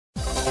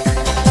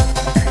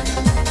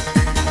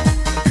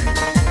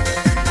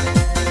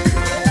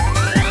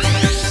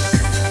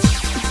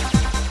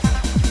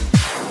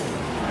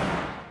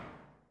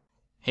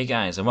Hey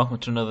guys, and welcome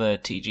to another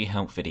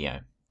TGHelp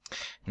video.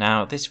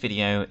 Now, this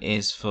video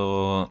is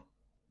for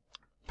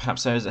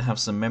perhaps those that have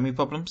some memory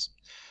problems.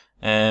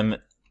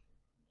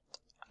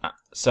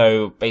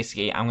 So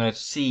basically, I'm going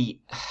to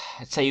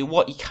tell you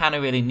what you kind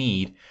of really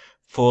need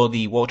for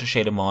the water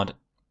shader mod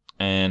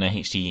and a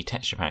HD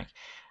texture pack.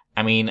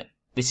 I mean,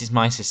 this is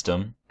my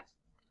system.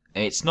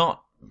 It's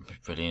not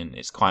brilliant.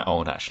 It's quite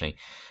old actually,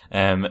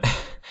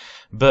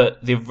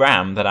 but the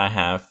RAM that I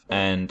have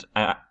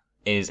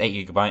is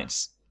 8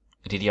 GB.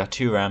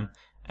 DDR2 RAM,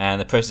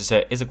 and the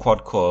processor is a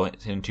quad core.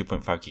 It's in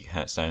 2.5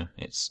 GHz, so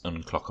it's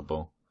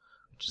unclockable,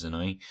 which is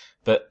annoying.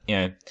 But you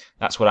know,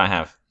 that's what I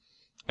have.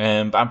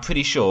 But I'm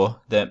pretty sure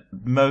that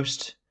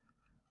most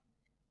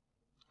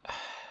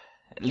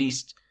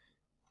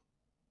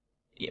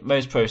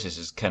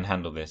processors can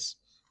handle this.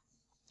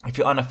 If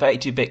you're on a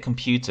 32-bit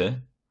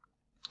computer,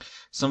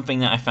 something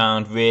that I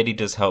found really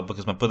does help,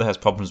 because my brother has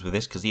problems with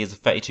this because he has a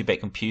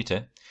 32-bit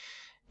computer,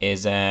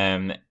 is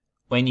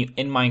when you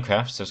in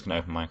Minecraft, so I'm just going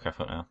to open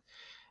Minecraft up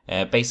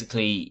now.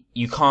 Basically,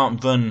 you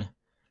can't run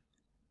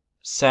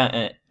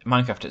certain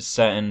Minecraft at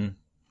certain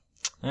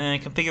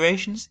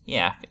configurations.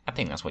 Yeah, I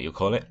think that's what you'll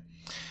call it.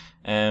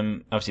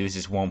 Obviously, this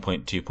is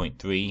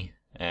 1.2.3,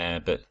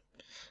 and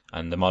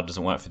the mod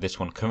doesn't work for this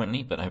one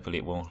currently, but hopefully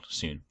it will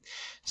soon.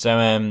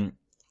 So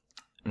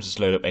just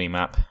load up any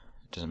map.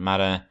 It doesn't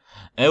matter.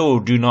 Oh,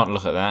 do not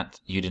look at that.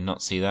 You did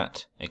not see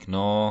that.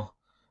 Ignore.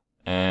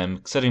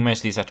 Considering most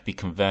of these have to be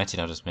converted,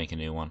 I'll just make a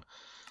new one.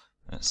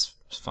 That's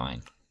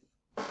fine.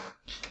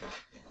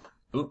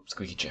 Oops,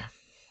 squeaky chair.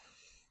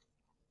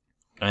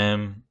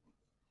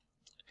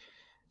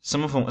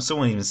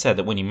 Someone even said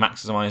that when he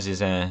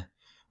maximizes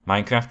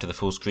Minecraft to the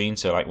full screen,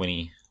 so like when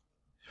he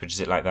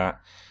switches it like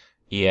that,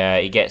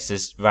 he gets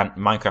this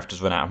Minecraft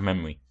does run out of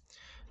memory.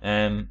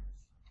 Well,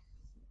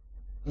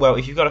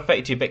 if you've got a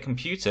 32-bit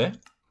computer,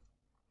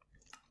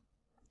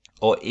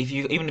 or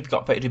even if you've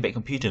got a 32-bit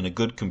computer and a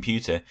good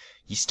computer,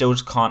 you still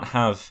just can't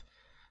have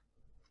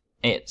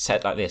it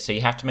set like this. So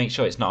you have to make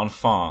sure it's not on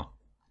far.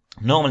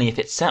 Normally, if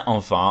it's set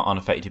on far on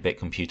a 32-bit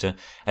computer,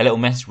 a little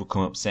message will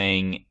come up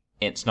saying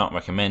it's not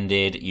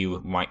recommended, you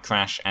might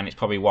crash, and it's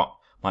probably what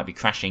might be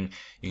crashing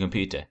your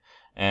computer.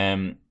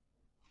 But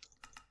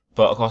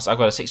of course, I've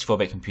got a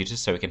 64-bit computer,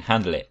 so it can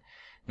handle it.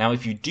 Now,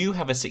 if you do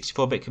have a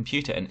 64-bit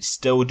computer and it's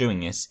still doing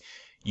this,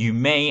 you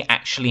may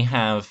actually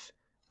have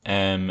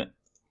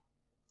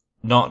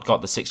not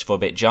got the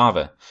 64-bit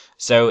Java.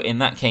 So in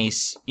that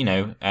case, you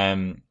know,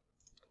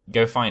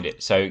 go find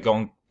it. So go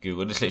on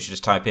Google, just literally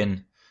just type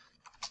in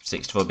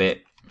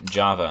 64-bit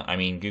Java. I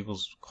mean,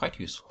 Google's quite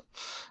useful.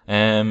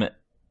 Java.com,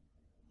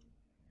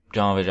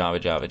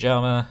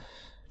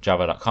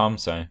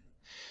 so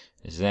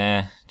it's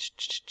there.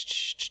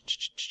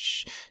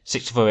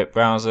 64-bit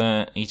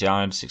browser, need to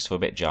download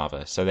 64-bit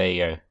Java. So there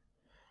you go.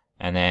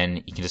 And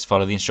then you can just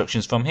follow the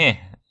instructions from here.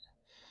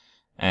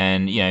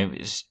 And, you know,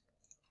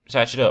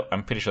 search it up.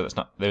 I'm pretty sure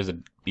there's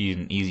an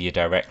even easier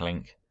direct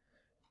link.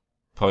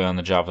 Probably on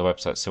the Java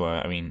website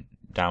somewhere. I mean,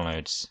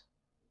 downloads.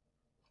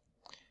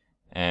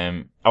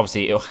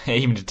 Obviously, it'll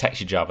even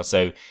detect your Java,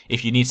 so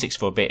if you need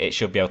 64-bit, it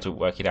should be able to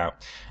work it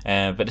out.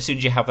 But as soon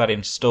as you have that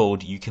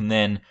installed, you can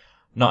then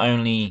not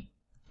only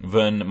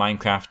run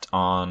Minecraft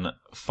on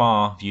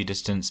far view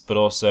distance, but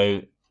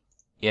also,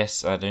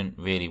 yes, I don't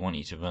really want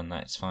you to run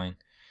that, it's fine.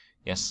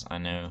 Yes, I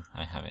know,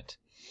 I have it.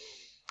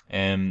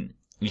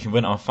 You can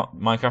run on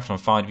Minecraft on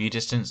far view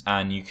distance,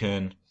 and you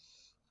can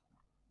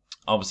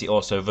obviously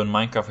also run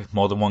Minecraft with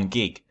more than 1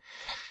 gig.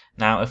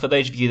 Now, for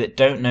those of you that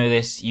don't know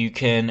this, you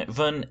can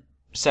run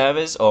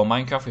servers or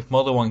Minecraft with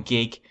more than 1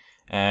 gig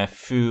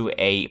through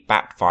a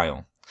BAT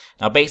file.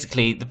 Now,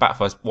 basically, the BAT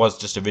file was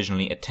just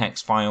originally a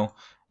text file,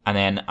 and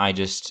then I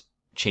just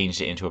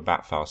changed it into a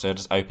BAT file. So I'll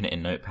just open it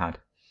in Notepad++.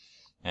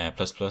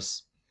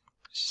 It's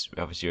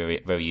obviously a very,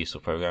 very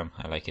useful program.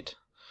 I like it.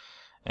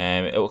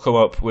 It will come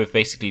up with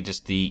basically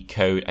just the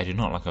code. I do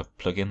not like a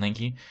plugin, thank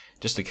you.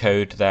 Just the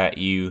code that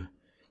you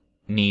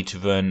need to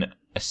run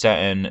a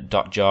certain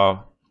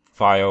 .jar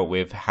file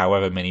with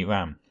however many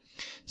RAM.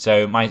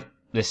 So my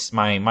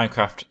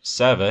Minecraft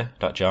server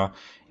 .jar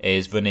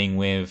is running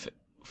with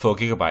 4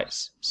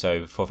 GB,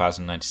 so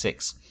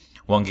 4096.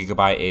 1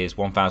 GB is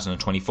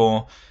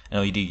 1024, and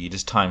all you do, you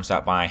just times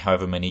that by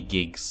however many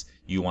gigs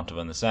you want to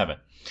run the server.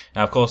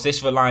 Now, of course,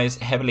 this relies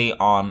heavily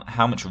on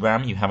how much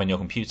RAM you have in your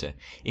computer.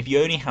 If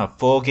you only have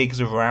 4 gigs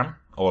of RAM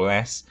or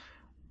less,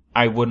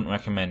 I wouldn't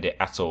recommend it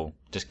at all.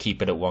 Just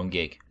keep it at 1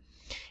 gig.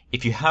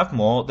 If you have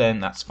more,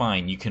 then that's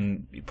fine. You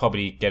can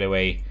probably get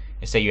away.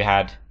 Say you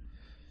had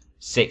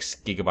 6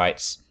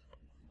 GB,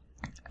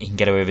 you can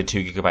get away with a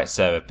 2 GB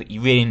server, but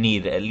you really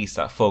need at least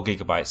that 4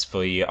 GB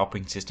for your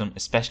operating system,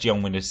 especially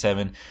on Windows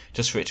 7,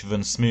 just for it to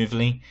run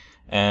smoothly.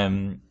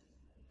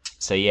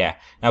 So yeah.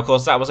 Now, of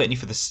course, that was only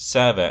for the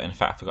server. In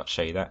fact, I forgot to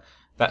show you that.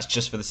 That's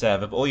just for the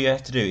server. But all you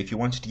have to do, if you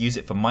wanted to use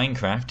it for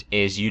Minecraft,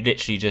 is you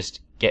literally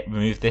just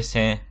remove this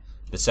here,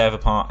 the server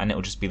part, and it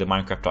will just be the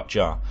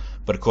Minecraft.jar.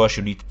 But of course,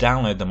 you'll need to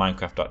download the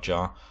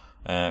Minecraft.jar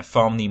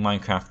from the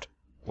Minecraft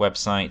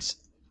website.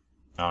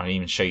 I'll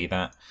even show you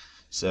that.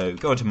 So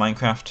go to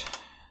Minecraft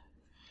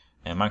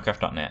and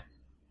Minecraft.net.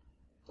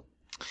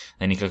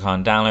 Then you click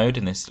on download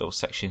in this little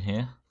section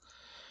here,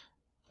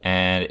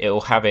 and it will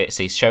have it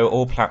say show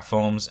all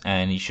platforms,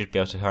 and you should be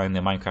able to find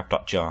the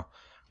Minecraft.jar,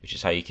 which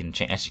is how you can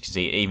change. As you can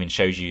see, it even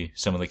shows you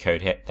some of the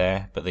code hit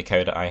there, but the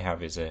code that I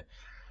have is a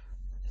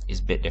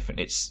bit different.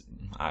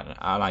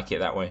 I like it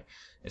that way.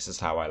 This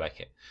is how I like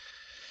it.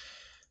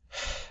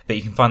 But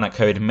you can find that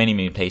code in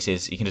many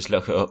places. You can just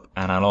look it up,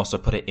 and I'll also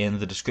put it in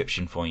the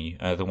description for you,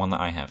 the one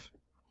that I have.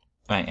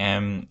 Right,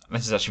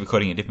 this is actually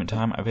recording at a different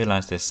time. I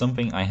realised there's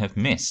something I have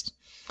missed.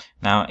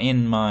 Now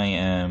in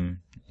my,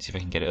 let's see if I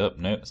can get it up.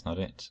 No, that's not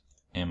it.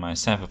 In my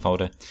server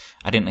folder,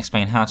 I didn't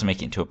explain how to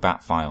make it into a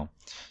bat file.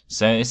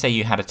 So let's say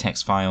you had a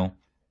text file,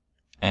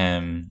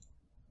 you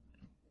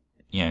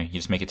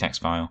just make a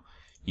text file.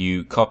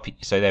 You copy,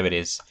 so there it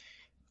is.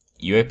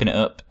 You open it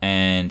up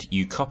and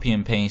you copy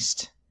and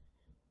paste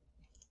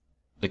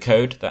the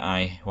code that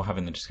I will have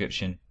in the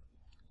description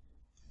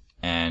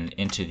and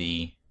into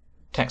the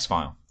text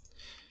file.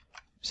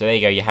 So there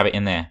you go, you have it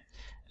in there.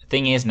 The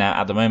thing is now,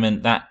 at the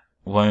moment, that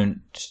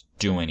won't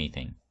do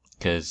anything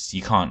because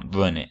you can't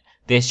run it.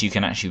 This, you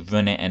can actually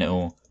run it and it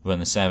will run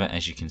the server,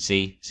 as you can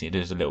see. See,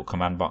 there's a little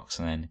command box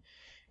and then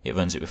it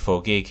runs it with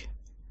 4 gig,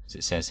 as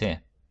it says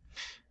here.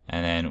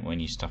 And then when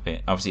you stop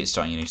it, obviously it's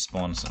starting a new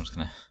spawn, so I'm just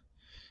going to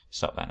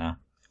stop that now.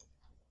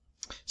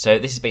 So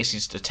this is basically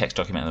just a text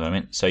document at the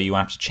moment, so you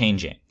have to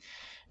change it.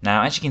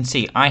 Now, as you can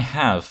see, I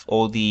have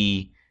all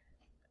the...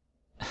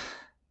 I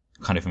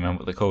can't even remember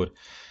what they're called.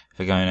 If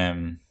we're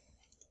going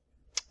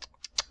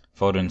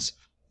folder and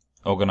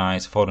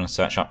organize, folder and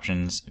search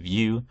options,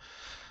 view.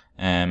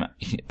 But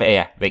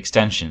yeah, the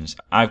extensions.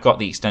 I've got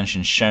the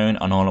extensions shown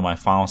on all of my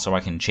files, so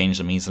I can change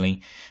them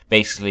easily.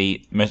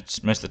 Basically, most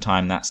of the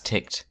time that's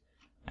ticked,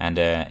 and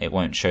it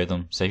won't show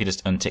them. So if you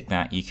just untick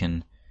that,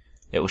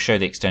 it will show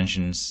the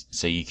extensions,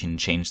 so you can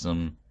change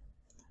them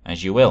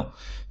as you will.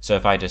 So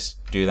if I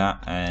just do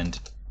that and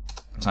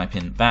type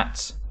in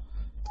bat,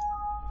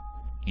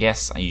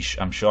 yes,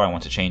 I'm sure I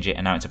want to change it,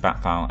 and now it's a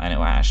bat file, and it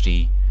will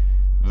actually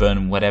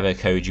run whatever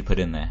code you put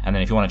in there. And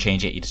then if you want to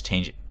change it, you just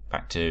change it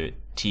back to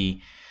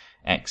txt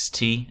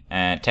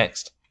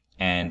text,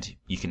 and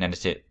you can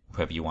edit it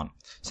wherever you want.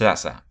 So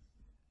that's that.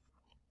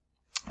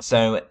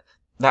 So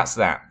that's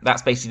that.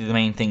 That's basically the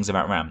main things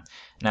about RAM.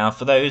 Now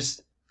for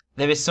those,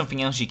 there is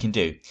something else you can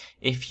do.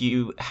 If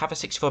you have a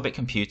 64-bit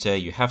computer,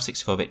 you have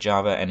 64-bit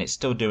Java, and it's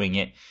still doing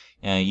it,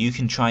 you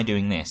can try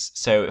doing this.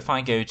 So if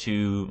I go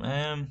to,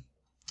 I'm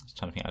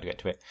trying to think how to get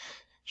to it.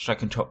 Should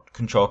I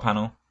control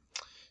panel,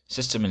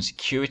 system and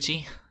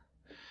security,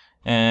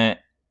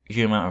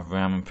 view amount of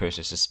RAM and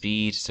processor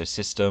speed, so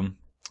system,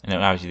 and it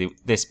allows you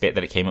this bit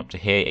that it came up to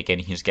here. Again,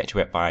 you can just get to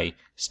it by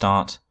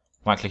start,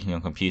 right clicking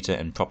on computer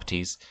and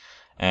properties.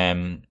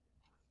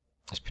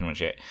 That's pretty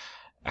much it.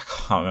 I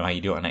can't remember how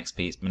you do it on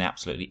XP. It's been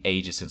absolutely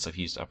ages since I've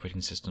used the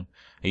operating system.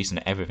 I used to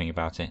know everything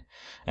about it.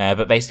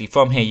 But basically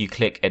from here you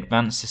click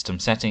Advanced System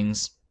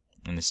Settings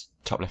in this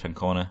top left hand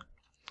corner,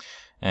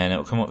 and it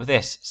will come up with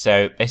this.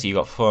 So basically you've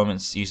got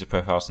Performance, User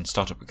Profiles and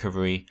Startup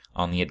Recovery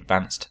on the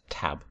Advanced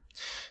tab.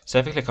 So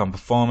if you click on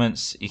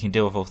Performance, you can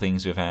deal with all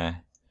things with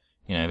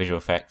visual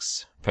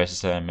effects,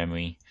 processor,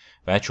 memory,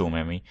 virtual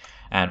memory,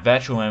 and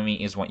virtual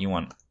memory is what you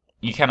want.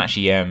 You can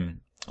actually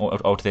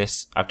alter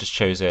this. I've just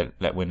chosen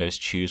let Windows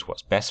choose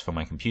what's best for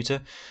my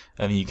computer,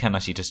 and you can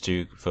actually just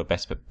do for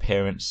best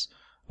appearance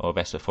or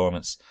best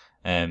performance.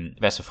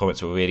 Best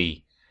performance will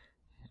really,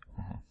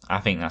 I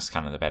think that's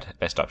kind of the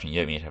best option.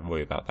 You don't need to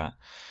worry about that.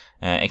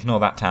 Ignore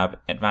that tab,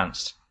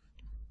 Advanced.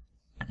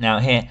 Now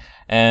here,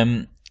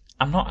 I'm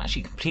not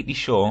actually completely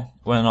sure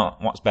whether or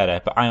not what's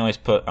better, but I always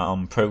put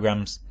on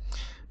programs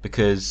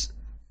because,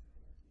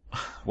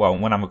 well,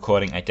 when I'm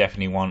recording, I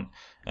definitely want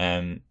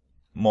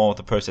more of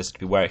the processor to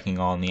be working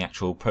on the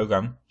actual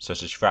program,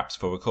 such as Fraps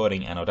for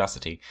recording and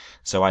Audacity.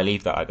 So I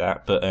leave that like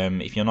that. But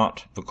if you're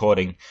not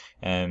recording,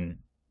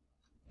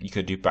 you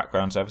could do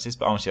background services,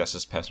 but honestly that's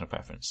just personal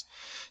preference.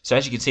 So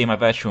as you can see in my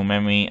virtual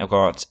memory, I've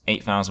got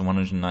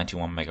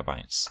 8,191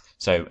 megabytes,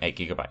 so 8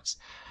 gigabytes.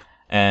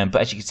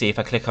 But as you can see, if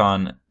I click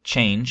on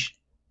change,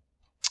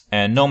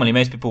 normally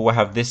most people will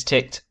have this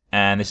ticked,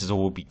 and this is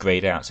all will be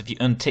grayed out. So if you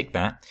untick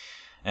that,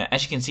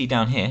 as you can see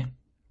down here,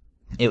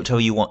 it will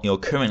tell you what your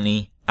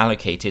currently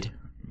allocated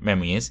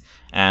memory is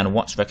and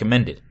what's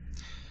recommended.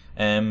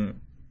 Now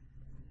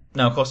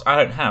of course I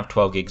don't have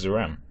 12 gigs of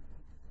RAM.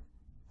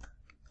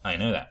 I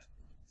know that.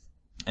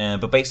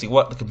 But basically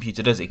what the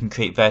computer does, it can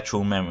create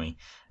virtual memory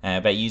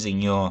by using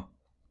your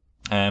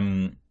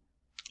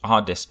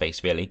hard disk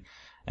space really.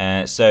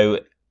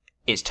 So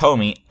it's told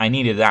me I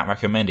needed that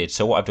recommended.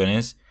 So what I've done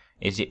is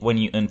when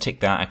you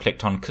untick that, I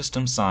clicked on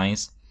custom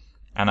size,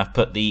 and I've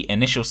put the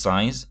initial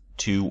size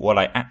to what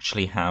I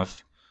actually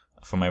have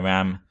for my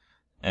RAM.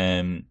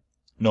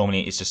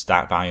 Normally it's just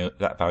that value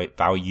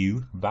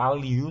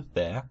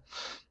there,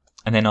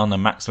 and then on the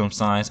maximum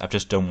size I've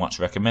just done what's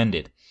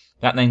recommended.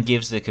 That then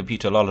gives the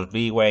computer a lot of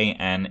leeway,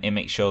 and it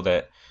makes sure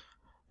that,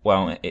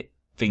 well,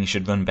 things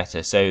should run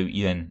better. So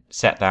you then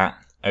set that,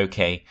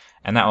 okay,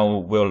 and that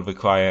will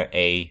require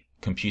a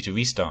computer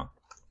restart.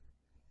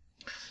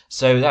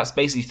 So that's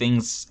basically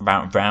things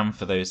about RAM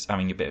for those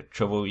having a bit of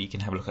trouble. You can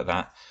have a look at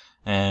that.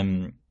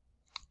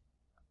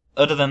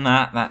 Other than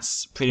that,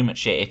 that's pretty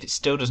much it. If it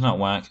still does not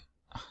work,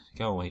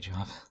 go away,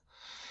 Java.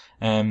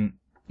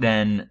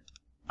 Then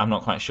I'm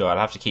not quite sure. I'll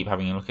have to keep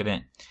having a look at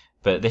it.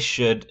 But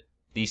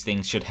these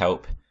things should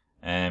help.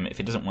 If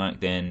it doesn't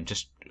work, then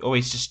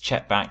always just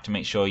check back to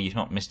make sure you've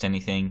not missed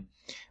anything.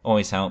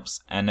 Always helps.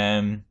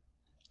 And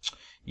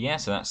yeah,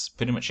 so that's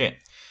pretty much it.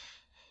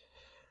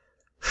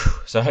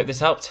 So I hope this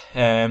helped.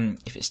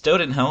 If it still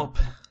didn't help,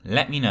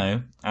 let me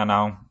know, and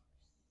I'll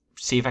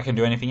see if I can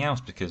do anything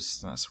else,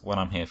 because that's what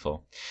I'm here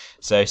for.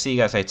 So see you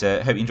guys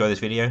later. Hope you enjoyed this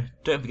video.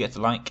 Don't forget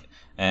to like.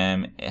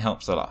 It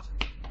helps a lot.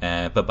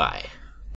 Bye bye.